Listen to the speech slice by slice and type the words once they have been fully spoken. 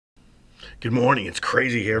Good morning. It's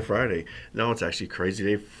Crazy Hair Friday. No, it's actually Crazy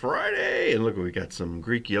Day Friday. And look, we got some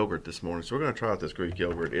Greek yogurt this morning. So we're going to try out this Greek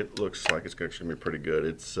yogurt. It looks like it's actually going to be pretty good.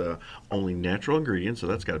 It's only natural ingredients, so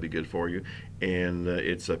that's got to be good for you. And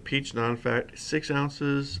it's a peach non-fat, 6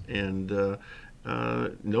 ounces, and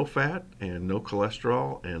no fat and no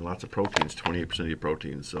cholesterol and lots of proteins, 28% of your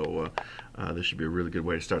protein. So this should be a really good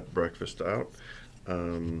way to start the breakfast out. We're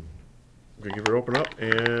going to give her open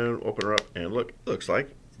her up, and look, it looks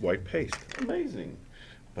like white paste. Amazing.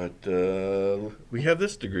 But we have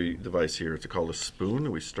this device here. It's called a spoon, and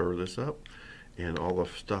we stir this up, and all the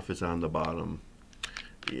stuff is on the bottom.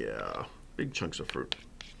 Yeah, big chunks of fruit.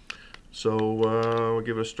 So we'll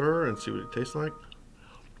give it a stir and see what it tastes like.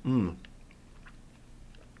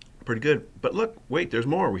 Pretty good. But look, wait, there's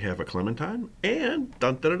more. We have a clementine and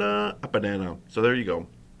dun-da-da-da, a banana. So there you go.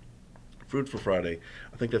 Fruit for Friday.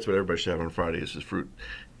 I think that's what everybody should have on Friday is fruit.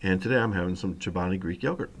 And today I'm having some Chobani Greek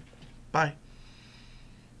yogurt. Bye.